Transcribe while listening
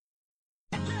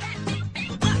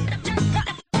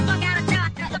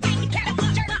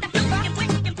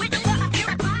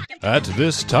At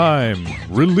this time,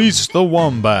 release the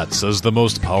Wombats as the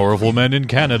most powerful men in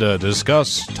Canada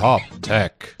discuss top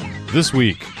tech. This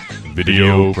week,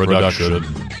 video production.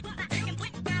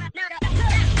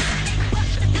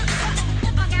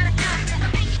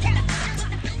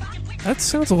 That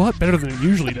sounds a lot better than it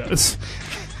usually does.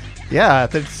 Yeah,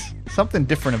 there's something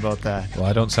different about that. Well,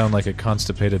 I don't sound like a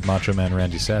constipated Macho Man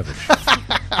Randy Savage.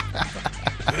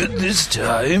 At this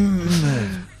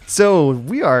time... So,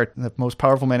 we are the most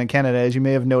powerful men in Canada, as you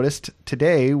may have noticed.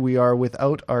 Today, we are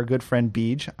without our good friend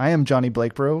Beej. I am Johnny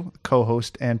Blakeborough,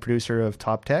 co-host and producer of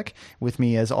Top Tech. With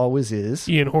me, as always, is...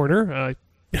 Ian Horner.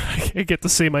 I get to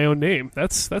say my own name.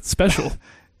 That's special.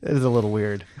 It is a little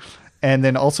weird. And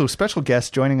then also special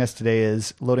guest joining us today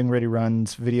is Loading Ready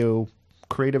Run's video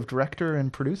creative director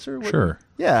and producer. Sure.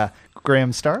 Yeah,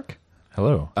 Graham Stark.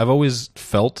 Hello. I've always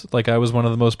felt like I was one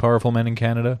of the most powerful men in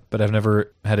Canada, but I've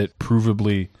never had it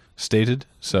provably stated,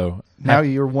 so... Now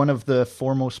you're one of the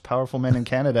foremost powerful men in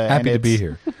Canada. Happy to be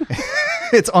here.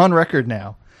 It's on record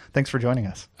now. Thanks for joining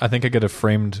us. I think I get a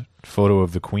framed photo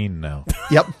of the Queen now.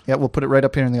 Yep, we'll put it right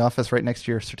up here in the office, right next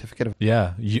to your certificate of...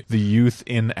 Yeah, the Youth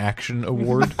in Action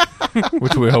Award,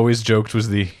 which we always joked was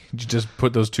you just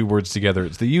put those two words together.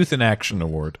 It's the Youth in Action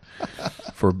Award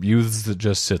for youths that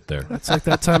just sit there. It's like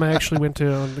that time I actually went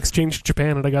to an exchange to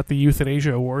Japan and I got the Youth in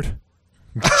Asia Award.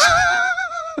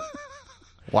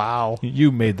 Wow.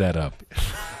 You made that up.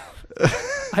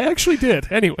 I actually did.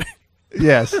 Anyway.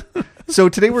 Yes. So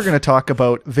today we're going to talk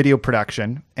about video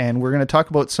production, and we're going to talk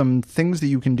about some things that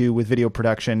you can do with video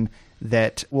production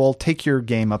that will take your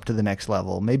game up to the next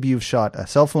level. Maybe you've shot a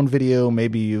cell phone video,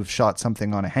 maybe you've shot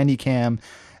something on a Handycam,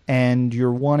 and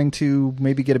you're wanting to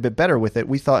maybe get a bit better with it.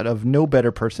 We thought of no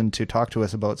better person to talk to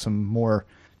us about some more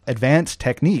advanced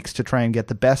techniques to try and get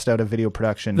the best out of video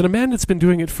production. Then a man that's been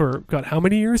doing it for, God, how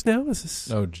many years now? Is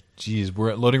this... Oh, geez.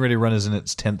 We're at Loading Ready Run is in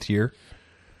its 10th year.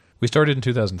 We started in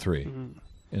 2003.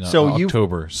 In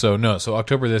October. So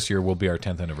October this year will be our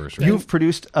 10th anniversary. You've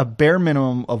produced a bare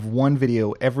minimum of one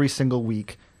video every single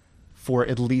week for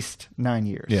at least 9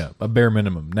 years. Yeah, a bare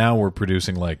minimum. Now we're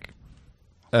producing like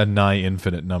a nigh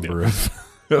infinite number of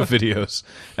videos,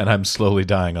 and I'm slowly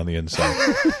dying on the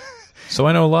inside. So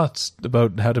I know lots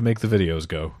about how to make the videos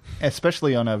go.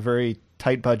 Especially on a very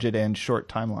tight budget and short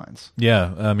timelines.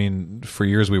 Yeah, I mean, for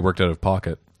years we worked out of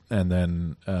pocket, and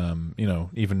then,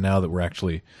 even now that we're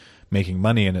actually making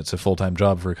money and it's a full-time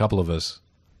job for a couple of us,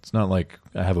 it's not like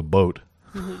I have a boat.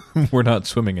 We're not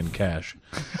swimming in cash.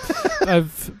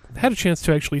 I've had a chance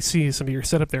to actually see some of your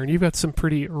setup there, and you've got some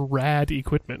pretty rad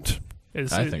equipment.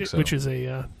 I think so. Which is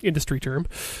a industry term.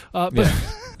 Yeah.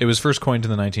 It was first coined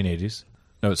in the 1980s.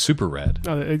 No, it's super rad.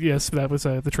 Yes, that was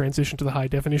the transition to the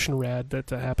high-definition rad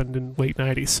that happened in late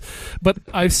 90s. But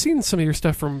I've seen some of your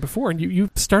stuff from before, and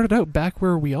you started out back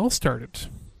where we all started.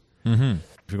 Mm-hmm.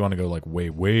 If you want to go like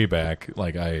way, way back,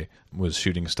 like I was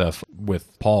shooting stuff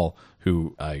with Paul,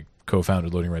 who I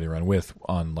co-founded Loading Ready Run with,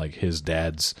 on like his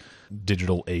dad's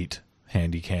Digital 8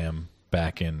 Handycam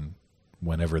back in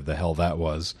whenever the hell that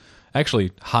was.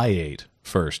 Actually, High 8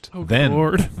 first. Oh,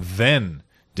 then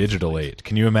Digital 8.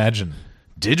 Can you imagine?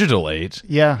 Digital 8?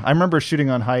 Yeah, I remember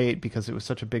shooting on High 8 because it was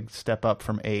such a big step up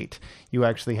from 8. You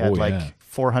actually had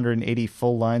 480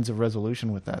 full lines of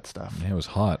resolution with that stuff. Yeah, it was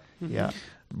hot. Yeah.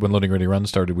 When Loading Ready Run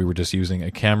started, we were just using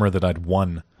a camera that I'd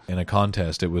won in a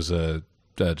contest. It was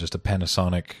just a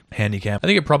Panasonic Handycam. I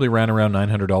think it probably ran around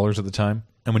 $900 at the time.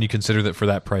 And when you consider that for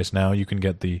that price now, you can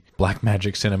get the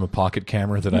Blackmagic Cinema Pocket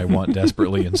camera that I want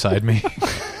desperately inside me.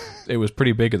 It was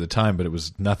pretty big at the time, but it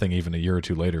was nothing even a year or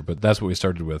two later. But that's what we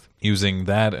started with, using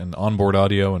that and onboard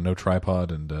audio and no tripod.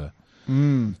 And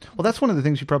Well, that's one of the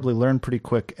things you probably learned pretty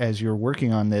quick as you're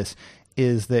working on this,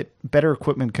 is that better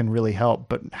equipment can really help,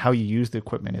 but how you use the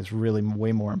equipment is really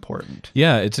way more important.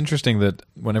 Yeah, it's interesting that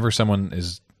whenever someone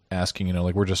is asking,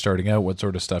 like we're just starting out, what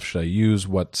sort of stuff should I use,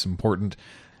 what's important?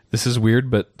 This is weird,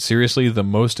 but seriously, the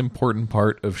most important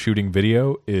part of shooting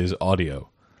video is audio.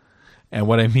 And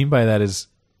what I mean by that is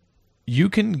you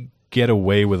can get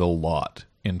away with a lot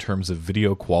in terms of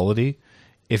video quality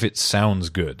if it sounds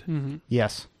good. Mm-hmm.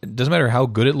 Yes. It doesn't matter how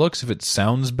good it looks. If it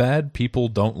sounds bad, people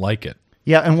don't like it.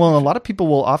 Yeah, and a lot of people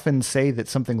will often say that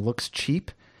something looks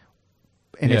cheap,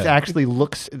 and it actually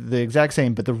looks the exact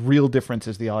same, but the real difference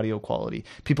is the audio quality.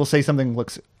 People say something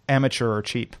looks amateur or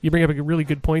cheap. You bring up a really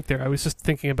good point there. I was just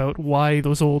thinking about why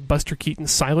those old Buster Keaton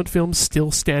silent films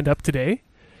still stand up today,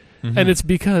 and it's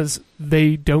because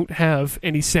they don't have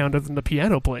any sound other than the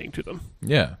piano playing to them.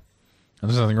 Yeah. And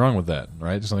there's nothing wrong with that,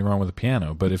 right? There's nothing wrong with the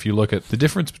piano. But if you look at the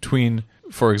difference between,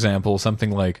 for example,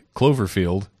 something like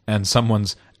Cloverfield and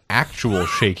someone's actual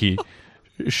shaky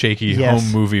Yes.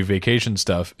 home movie vacation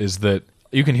stuff, is that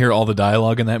You can hear all the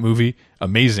dialogue in that movie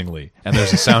amazingly, and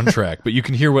there's a soundtrack, but you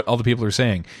can hear what all the people are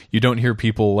saying. You don't hear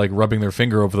people like rubbing their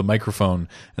finger over the microphone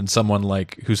and someone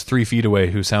like who's 3 feet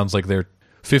away who sounds like they're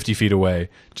 50 feet away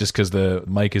just because the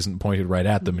mic isn't pointed right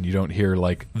at them, and you don't hear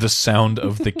like the sound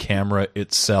of the camera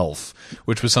itself,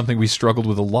 which was something we struggled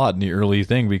with a lot in the early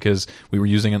thing because we were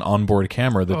using an onboard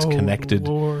camera that's connected.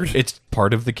 Lord. It's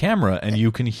part of the camera, and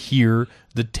you can hear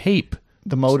the tape.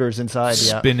 The motors inside,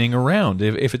 spinning around.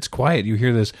 If it's quiet, you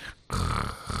hear this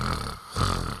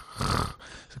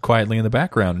quietly in the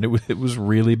background, and it was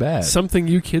really bad. Something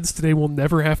you kids today will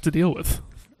never have to deal with.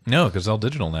 No, because it's all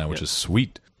digital now, which is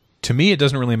sweet. To me, it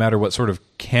doesn't really matter what sort of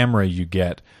camera you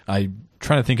get. I'm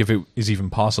trying to think if it is even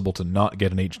possible to not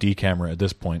get an HD camera at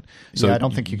this point. So I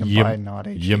don't think you can buy not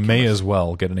HD You may cameras. as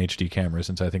well get an HD camera,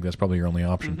 since I think that's probably your only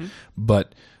option.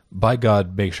 But by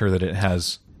God, make sure that it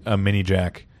has a mini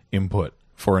jack input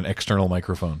for an external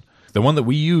microphone. The one that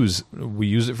we use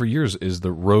it for years, is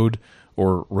the Rode,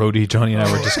 or Rode. Johnny and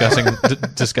I were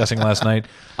discussing last night.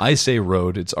 I say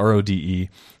Rode, it's RODE.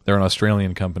 They're an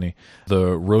Australian company.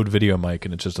 The Rode video mic,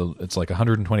 and it's like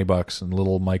 $120, and a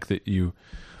little mic that you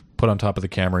put on top of the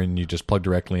camera and you just plug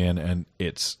directly in, and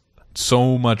it's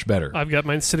so much better. I've got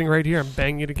mine sitting right here. I'm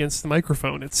banging it against the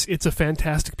microphone. It's a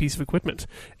fantastic piece of equipment.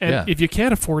 And if you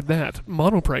can't afford that,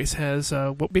 Monoprice has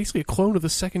basically a clone of the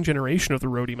second generation of the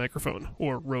Rode microphone,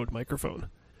 or Rode microphone,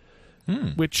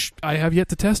 which I have yet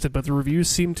to test it, but the reviews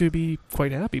seem to be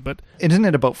quite happy. But Isn't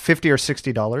it about $50 or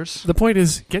 $60? the point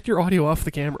is, get your audio off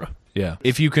the camera. Yeah.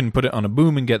 If you can put it on a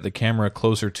boom and get the camera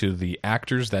closer to the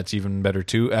actors, that's even better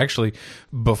too. Actually,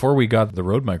 before we got the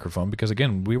Rode microphone, because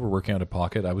again, we were working out of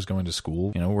pocket, I was going to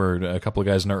school. We're a couple of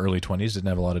guys in our early 20s, didn't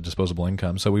have a lot of disposable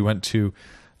income. So we went to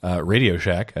Radio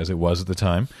Shack, as it was at the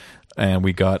time, and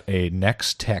we got a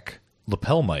Nex Tech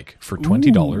lapel mic for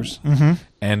 $20.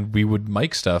 And we would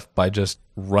mic stuff by just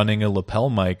running a lapel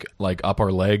mic like up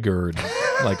our leg or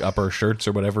like up our shirts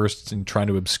or whatever, and trying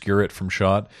to obscure it from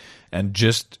shot, and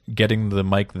just getting the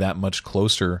mic that much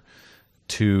closer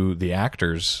to the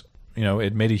actors.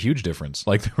 It made a huge difference.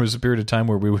 Like, there was a period of time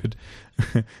where we would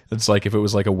it's like if it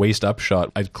was like a waist up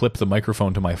shot, I'd clip the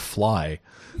microphone to my fly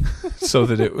so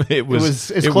that it was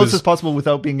as close as possible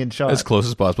without being in shot. As close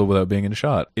as possible without being in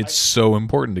shot. It's so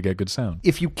important to get good sound.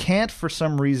 If you can't, for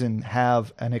some reason,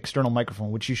 have an external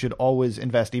microphone, which you should always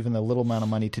invest even the little amount of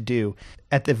money to do,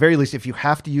 at the very least, if you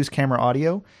have to use camera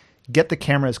audio, get the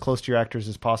camera as close to your actors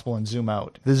as possible and zoom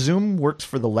out. The zoom works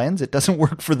for the lens. It doesn't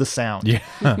work for the sound. Yeah.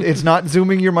 It's not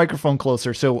zooming your microphone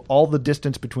closer. So all the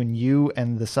distance between you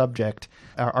and the subject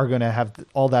are going to have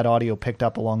all that audio picked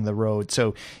up along the road.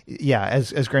 So yeah,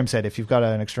 as Graham said, if you've got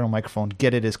an external microphone,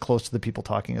 get it as close to the people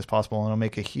talking as possible, and it'll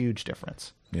make a huge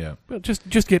difference. Yeah. Well,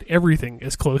 just get everything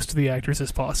as close to the actors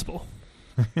as possible.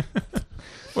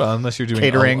 Well, unless you're doing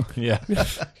Catering.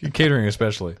 Catering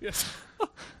especially. Yes.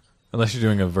 Unless you're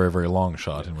doing a very, very long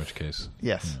shot, in which case.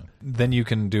 Yes. Then you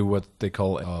can do what they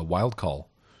call a wild call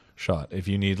shot. If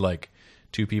you need like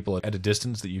two people at a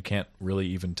distance that you can't really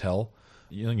even tell,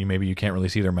 maybe you can't really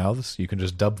see their mouths, you can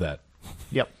just dub that.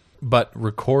 Yep. But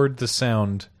record the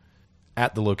sound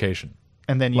at the location.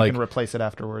 And then you can replace it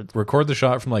afterwards. Record the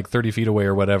shot from like 30 feet away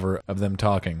or whatever of them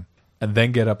talking, and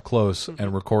then get up close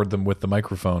and record them with the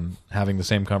microphone having the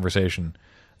same conversation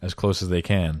as close as they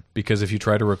can. Because if you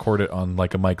try to record it on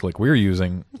like a mic like we're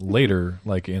using later,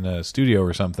 like in a studio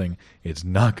or something, it's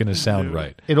not going to sound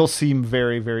right. It'll seem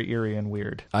very, very eerie and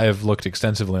weird. I have looked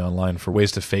extensively online for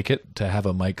ways to fake it, to have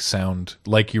a mic sound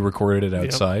like you recorded it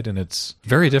outside, and it's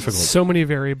very difficult. So many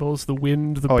variables, the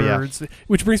wind, the yeah. birds,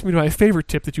 which brings me to my favorite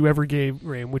tip that you ever gave,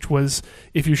 Graham, which was,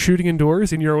 if you're shooting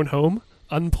indoors in your own home,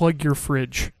 unplug your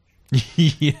fridge.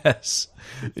 Yes.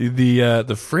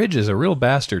 The fridge is a real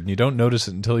bastard, and you don't notice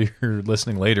it until you're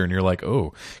listening later, and you're like,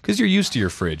 oh, because you're used to your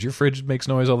fridge. Your fridge makes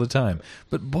noise all the time.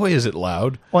 But boy, is it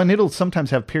loud. Well, and it'll sometimes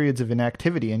have periods of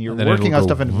inactivity, and you're working on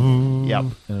stuff, and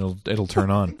and it'll turn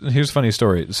on. Here's a funny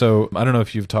story. So I don't know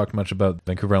if you've talked much about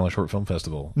Vancouver Island Short Film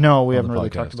Festival. No, we on haven't the really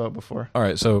podcast. talked about it before. All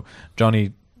right, so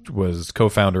Johnny was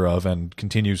co-founder of and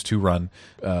continues to run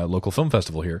a local film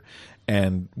festival here,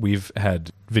 and we've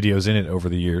had videos in it over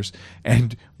the years,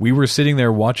 and we were sitting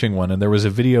there watching one, and there was a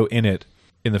video in it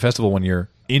in the festival one year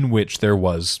in which there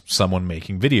was someone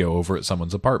making video over at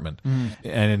someone's apartment.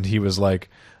 And he was like,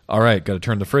 all right, got to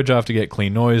turn the fridge off to get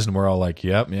clean noise, and we're all like,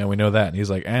 yep, yeah, we know that. And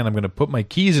he's like, and I'm going to put my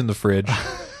keys in the fridge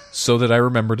so that I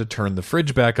remember to turn the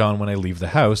fridge back on when I leave the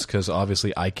house, because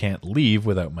obviously I can't leave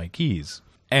without my keys.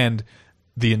 And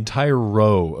the entire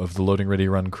row of the Loading Ready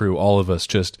Run crew, all of us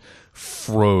just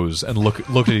froze and looked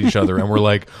at each other, and we're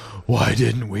like, why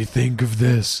didn't we think of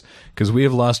this? Because we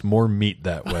have lost more meat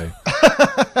that way.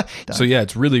 So yeah,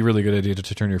 it's really, really good idea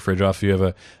to turn your fridge off. If you have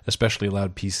a especially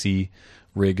loud PC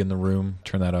rig in the room,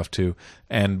 turn that off too.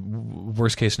 And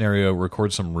worst case scenario,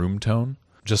 record some room tone.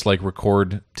 Just like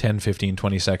record 10, 15,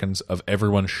 20 seconds of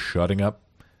everyone shutting up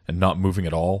and not moving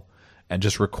at all. And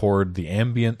just record the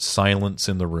ambient silence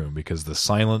in the room, because the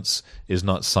silence is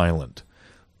not silent.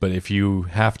 But if you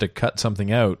have to cut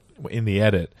something out in the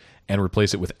edit and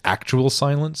replace it with actual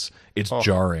silence, it's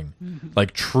jarring.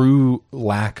 Like true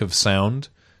lack of sound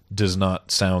does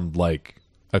not sound like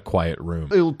a quiet room.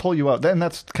 It'll pull you out. And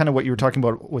that's kind of what you were talking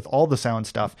about with all the sound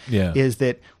stuff, is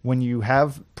that when you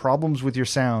have problems with your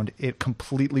sound, it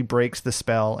completely breaks the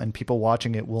spell, and people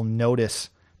watching it will notice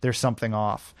there's something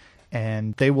off.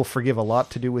 And they will forgive a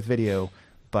lot to do with video,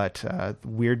 but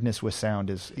weirdness with sound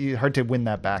is hard to win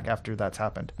that back after that's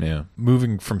happened. Yeah.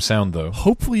 Moving from sound, though.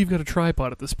 Hopefully you've got a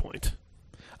tripod at this point.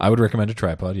 I would recommend a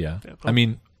tripod, yeah. I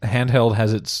mean, handheld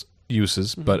has its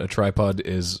uses, but a tripod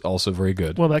is also very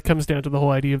good. Well, that comes down to the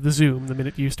whole idea of the zoom. The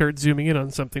minute you start zooming in on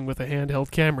something with a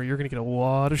handheld camera, you're going to get a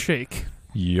lot of shake.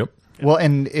 Yep. Well,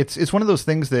 and it's one of those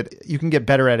things that you can get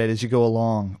better at it as you go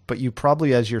along, but you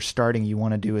probably, as you're starting, you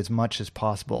want to do as much as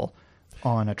possible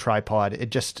on a tripod.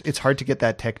 It's hard to get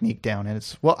that technique down,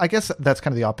 and I guess that's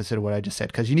kind of the opposite of what I just said,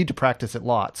 because you need to practice it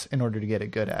lots in order to get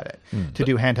it good at it, to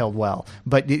do handheld well.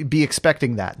 But be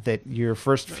expecting that your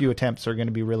first few attempts are going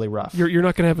to be really rough. You're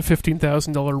not going to have a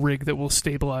 $15,000 rig that will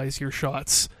stabilize your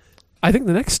shots. I think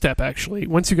the next step, actually,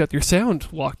 once you got your sound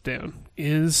locked down,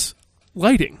 is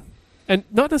lighting. And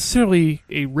not necessarily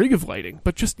a rig of lighting,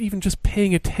 but just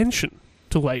paying attention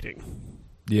to lighting.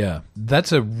 Yeah,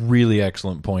 that's a really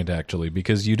excellent point, actually,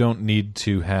 because you don't need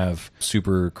to have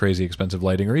super crazy expensive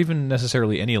lighting, or even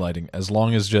necessarily any lighting, as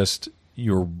long as just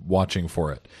you're watching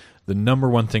for it. The number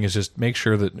one thing is just make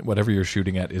sure that whatever you're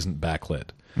shooting at isn't backlit.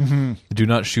 Mm-hmm. Do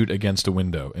not shoot against a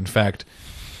window. In fact,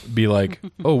 be like,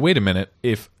 oh, wait a minute,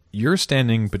 if you're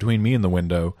standing between me and the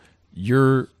window,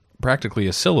 you're practically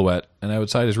a silhouette, and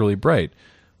outside is really bright.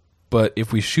 But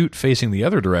if we shoot facing the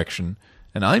other direction,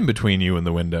 and I'm between you and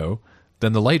the window,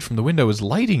 then the light from the window is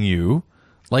lighting you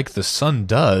like the sun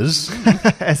does.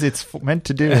 As it's meant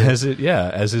to do. As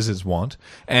is its wont.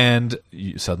 And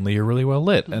suddenly you're really well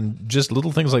lit. And just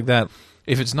little things like that.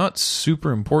 If it's not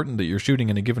super important that you're shooting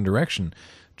in a given direction,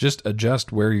 just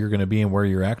adjust where you're going to be and where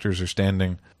your actors are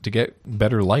standing to get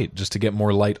better light, just to get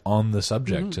more light on the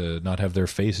subject, to not have their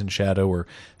face in shadow or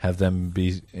have them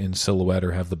be in silhouette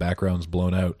or have the backgrounds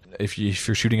blown out. If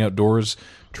you're shooting outdoors,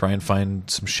 try and find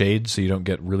some shade so you don't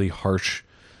get really harsh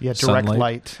direct sunlight.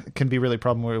 Light can be really a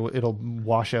problem where it'll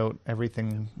wash out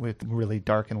everything with really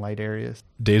dark and light areas.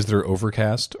 Days that are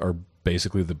overcast are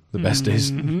basically the best days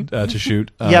to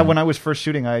shoot. When I was first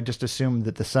shooting, I just assumed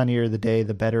that the sunnier the day,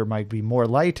 the better, might be more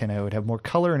light, and I would have more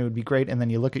color, and it would be great. And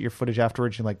then you look at your footage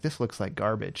afterwards, and you're like, this looks like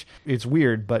garbage. It's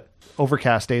weird, but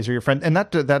overcast days are your friend, and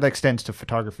that extends to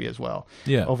photography as well.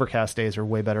 Yeah, overcast days are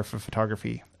way better for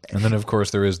photography. And then, of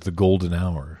course, there is the golden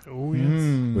hour. Oh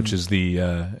yes, which is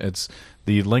it's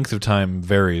the length of time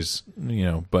varies,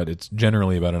 but it's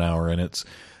generally about an hour, and it's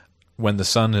when the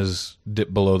sun has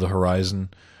dipped below the horizon,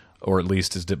 or at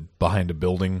least is dipped behind a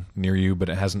building near you, but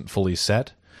it hasn't fully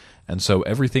set. And so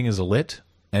everything is lit.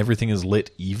 Everything is lit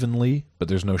evenly, but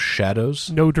there's no shadows.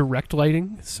 No direct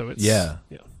lighting, so it's... Yeah.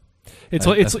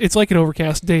 It's like an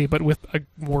overcast day, but with a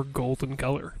more golden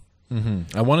color.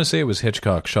 Mm-hmm. I want to say it was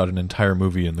Hitchcock shot an entire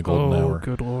movie in the golden hour. Oh,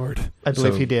 good Lord. I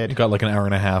believe he did. You got like an hour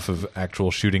and a half of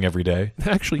actual shooting every day.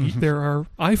 Actually, there are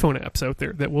iPhone apps out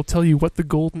there that will tell you what the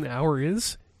golden hour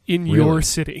is in your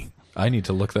city. I need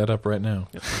to look that up right now.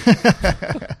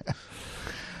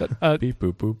 Beep,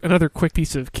 boop, boop. Another quick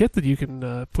piece of kit that you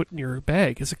can put in your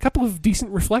bag is a couple of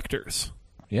decent reflectors.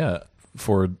 Yeah.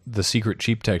 For the secret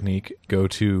cheap technique, go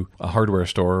to a hardware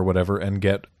store or whatever and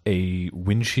get a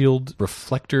windshield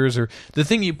reflectors, or the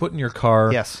thing you put in your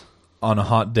car. Yes. On a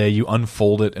hot day, you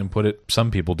unfold it and put it,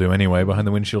 some people do anyway, behind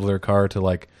the windshield of their car to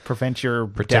like prevent your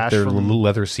protect their little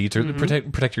leather seats, or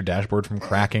protect your dashboard from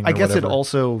cracking. I guess whatever. it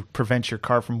also prevents your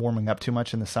car from warming up too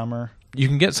much in the summer. You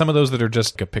can get some of those that are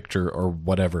just a picture or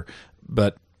whatever,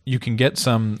 but you can get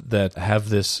some that have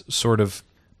this sort of,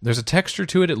 there's a texture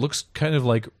to it. It looks kind of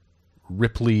like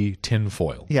Ripley tin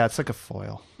foil. Yeah, it's like a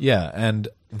foil. Yeah, and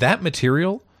that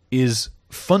material is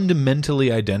fundamentally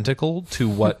identical to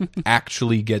what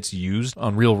actually gets used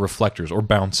on real reflectors, or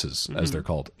bounces as they're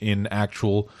called, in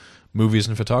actual movies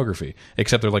and photography,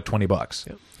 except they're like $20.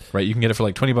 Yep. Right? You can get it for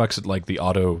like $20 at like the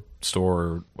auto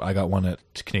store. I got one at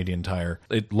Canadian Tire.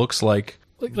 It looks like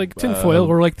tin foil,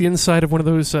 or like the inside of one of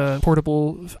those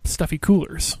portable stuffy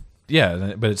coolers.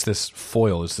 Yeah, but it's this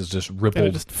foil. It's this just rippled. And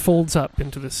it just folds up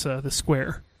into this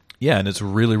square. Yeah, and it's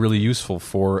really, really useful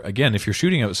for, again, if you're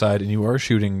shooting outside and you are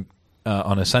shooting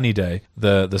on a sunny day,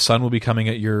 the sun will be coming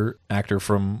at your actor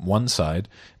from one side,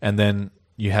 and then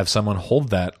you have someone hold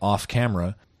that off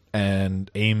camera and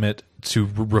aim it to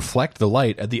reflect the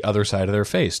light at the other side of their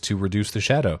face to reduce the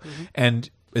shadow. Mm-hmm. And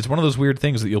it's one of those weird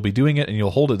things that you'll be doing it and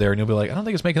you'll hold it there and you'll be like, I don't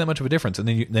think it's making that much of a difference. And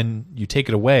then you take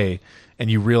it away and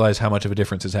you realize how much of a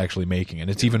difference it's actually making. And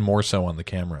it's even more so on the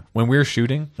camera. When we're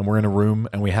shooting and we're in a room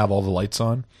and we have all the lights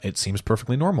on, it seems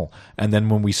perfectly normal. And then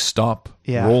when we stop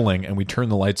rolling and we turn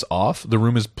the lights off, the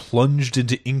room is plunged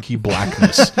into inky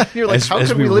blackness. You're like, how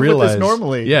can we live with this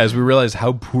normally? Yeah, as we realize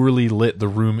how poorly lit the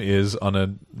room is on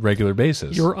a regular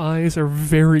basis. Your eyes are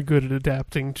very good at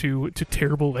adapting to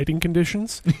terrible lighting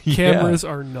conditions. Cameras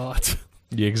are not.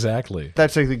 Yeah, exactly.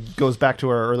 That actually goes back to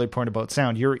our early point about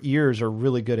sound. Your ears are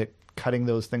really good at cutting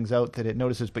those things out that it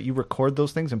notices, but you record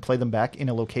those things and play them back in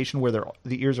a location where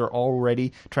the ears are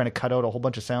already trying to cut out a whole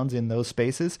bunch of sounds in those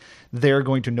spaces. They're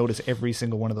going to notice every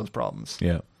single one of those problems.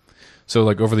 Yeah. So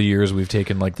like over the years, we've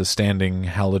taken like the standing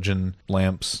halogen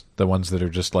lamps, the ones that are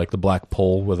just like the black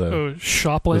pole with a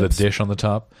shop lamps with a dish on the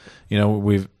top. You know,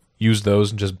 we've used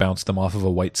those and just bounced them off of a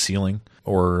white ceiling,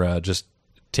 or just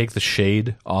take the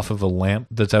shade off of a lamp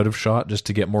that's out of shot just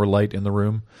to get more light in the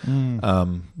room.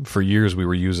 For years, we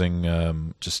were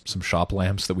using just some shop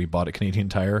lamps that we bought at Canadian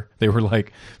Tire. They were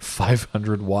like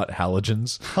 500-watt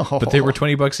halogens, but they were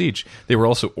 $20 each. They were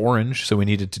also orange, so we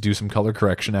needed to do some color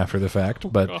correction after the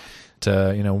fact, but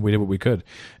we did what we could.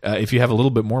 If you have a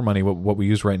little bit more money, what we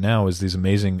use right now is these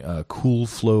amazing Cool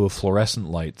Flow fluorescent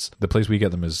lights. The place we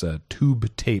get them is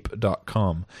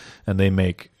tubetape.com, and they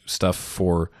make stuff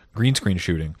for green screen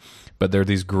shooting, but they're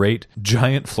these great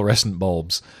giant fluorescent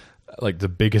bulbs, like the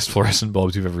biggest fluorescent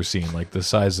bulbs you've ever seen, like the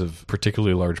size of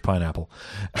particularly large pineapple,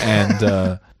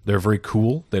 and they're very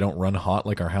cool. They don't run hot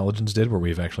like our halogens did, where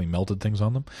we've actually melted things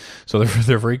on them. So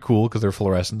they're very cool because they're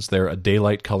fluorescents. They're a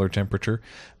daylight color temperature,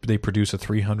 but they produce a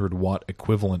 300-watt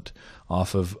equivalent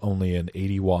off of only an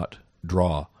 80-watt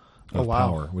draw of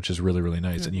power, which is really, really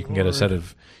nice. And you can get a set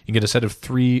of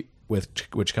three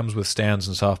which comes with stands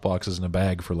and soft boxes in a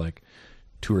bag for like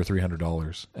 $200 or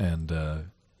 $300, and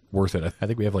worth it. I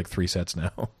think we have like 3 sets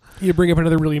now. You bring up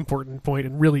another really important point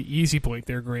and really easy point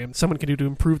there, Graham. Someone can do to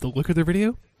improve the look of their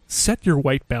video. Set your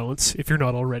white balance if you're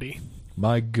not already.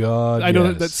 My God, I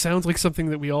know that sounds like something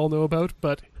that we all know about,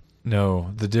 but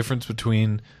no, the difference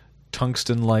between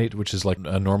tungsten light, which is like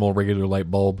a normal regular light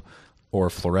bulb, or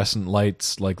fluorescent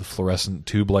lights like the fluorescent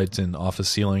tube lights in office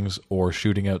ceilings or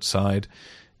shooting outside,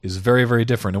 is very, very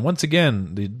different. And once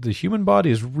again, the human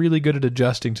body is really good at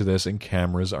adjusting to this, and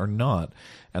cameras are not.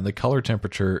 And the color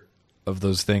temperature of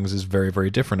those things is very,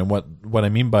 very different. And what I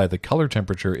mean by the color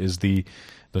temperature is the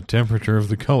temperature of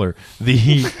the color.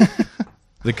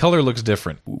 The color looks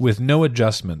different. With no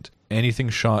adjustment, anything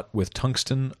shot with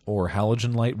tungsten or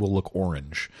halogen light will look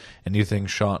orange. Anything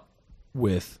shot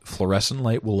with fluorescent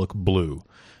light will look blue.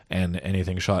 And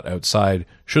anything shot outside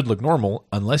should look normal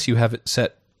unless you have it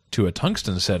set to a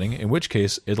tungsten setting, in which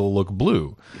case it'll look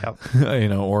blue. Yep.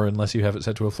 Or unless you have it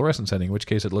set to a fluorescent setting, in which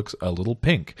case it looks a little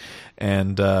pink.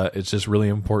 And it's just really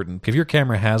important. If your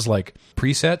camera has like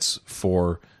presets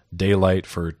for daylight,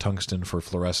 for tungsten, for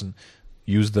fluorescent,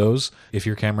 use those. If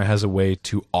your camera has a way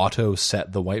to auto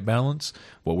set the white balance,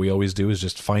 what we always do is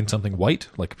just find something white,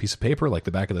 like a piece of paper, like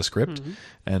the back of the script,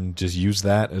 and just use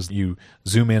that as you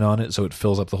zoom in on it so it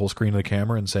fills up the whole screen of the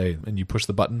camera, and you push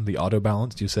the button, the auto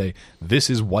balance, you say, this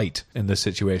is white in this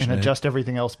situation. And adjust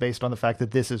everything else based on the fact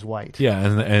that this is white. Yeah,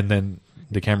 and then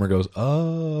the camera goes,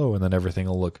 oh, and then everything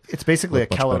will look. It's basically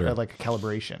like a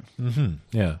calibration. Mm-hmm.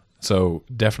 Yeah. So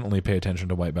definitely pay attention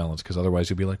to white balance, because otherwise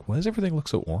you'll be like, why does everything look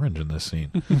so orange in this scene?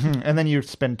 And then you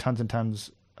spend tons and tons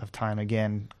of time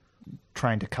again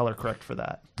trying to color correct for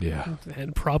that. Yeah.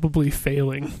 And probably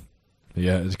failing.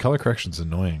 Yeah, color correction's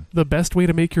annoying. The best way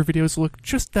to make your videos look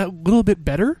just that little bit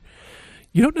better,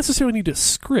 you don't necessarily need a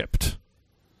script,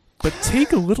 but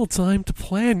take a little time to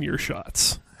plan your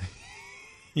shots.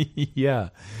 Yeah,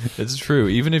 it's true.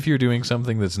 Even if you're doing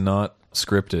something that's not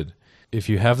scripted, if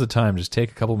you have the time, just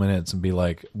take a couple minutes and be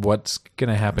like, what's going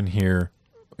to happen here?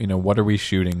 What are we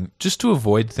shooting? Just to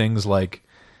avoid things like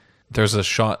there's a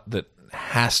shot that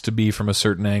has to be from a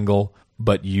certain angle,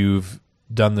 but you've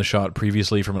done the shot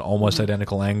previously from an almost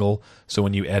identical angle. So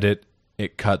when you edit,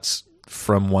 it cuts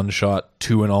from one shot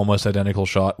to an almost identical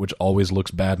shot, which always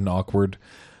looks bad and awkward.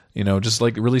 Just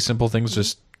like really simple things.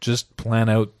 Just plan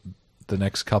out the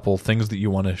next couple things that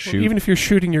you want to shoot. Even if you're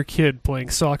shooting your kid playing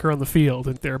soccer on the field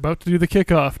and they're about to do the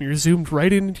kickoff and you're zoomed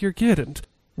right into your kid, and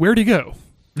where'd he go?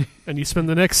 and you spend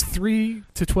the next 3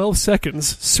 to 12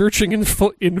 seconds searching in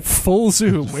full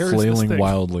zoom. Where is this flailing thing?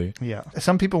 wildly. Yeah.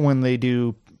 Some people, when they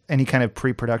do any kind of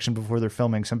pre-production before they're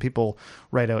filming, some people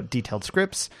write out detailed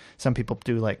scripts. Some people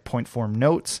do like point form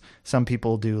notes. Some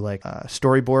people do like a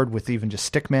storyboard with even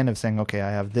just stickmen of saying, okay,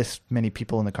 I have this many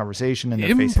people in the conversation and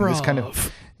they're facing this kind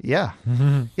of... Yeah.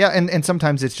 Mm-hmm. Yeah. And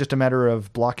sometimes it's just a matter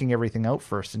of blocking everything out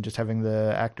first and just having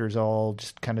the actors all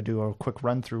just kind of do a quick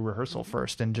run through rehearsal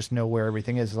first and just know where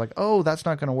everything is. It's like, oh, that's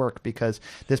not going to work because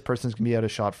this person's going to be out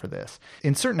of shot for this.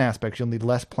 In certain aspects, you'll need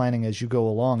less planning as you go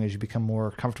along, as you become more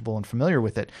comfortable and familiar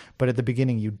with it. But at the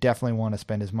beginning, you definitely want to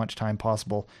spend as much time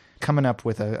possible coming up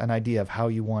with an idea of how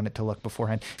you want it to look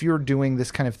beforehand. If you're doing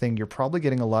this kind of thing, you're probably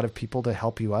getting a lot of people to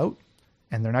help you out,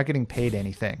 and they're not getting paid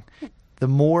anything. The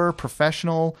more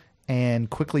professional and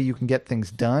quickly you can get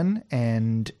things done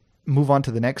and move on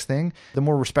to the next thing, the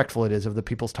more respectful it is of the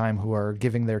people's time who are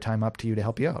giving their time up to you to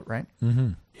help you out, right?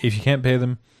 Mm-hmm. If you can't pay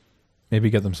them, maybe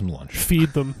get them some lunch.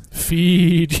 Feed them.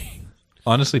 Feed.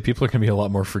 Honestly, people are going to be a lot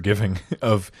more forgiving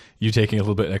of you taking a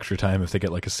little bit extra time if they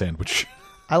get like a sandwich.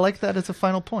 I like that as a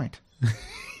final point.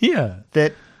 Yeah.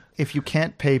 That if you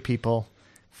can't pay people,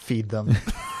 feed them.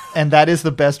 And that is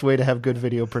the best way to have good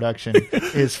video production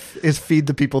is feed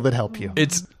the people that help you.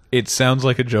 It sounds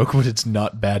like a joke, but it's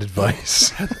not bad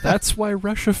advice. That's why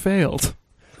Russia failed.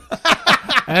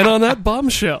 And on that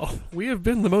bombshell, we have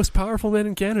been the most powerful men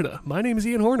in Canada. My name is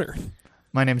Ian Horner.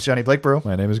 My name is Johnny Blakeborough.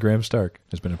 My name is Graham Stark.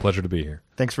 It's been a pleasure to be here.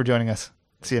 Thanks for joining us.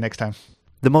 See you next time.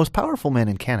 The Most Powerful Men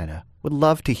in Canada would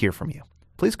love to hear from you.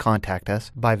 Please contact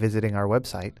us by visiting our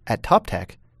website at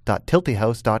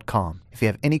toptech.tiltyhouse.com if you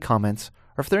have any comments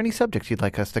or if there are any subjects you'd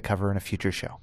like us to cover in a future show.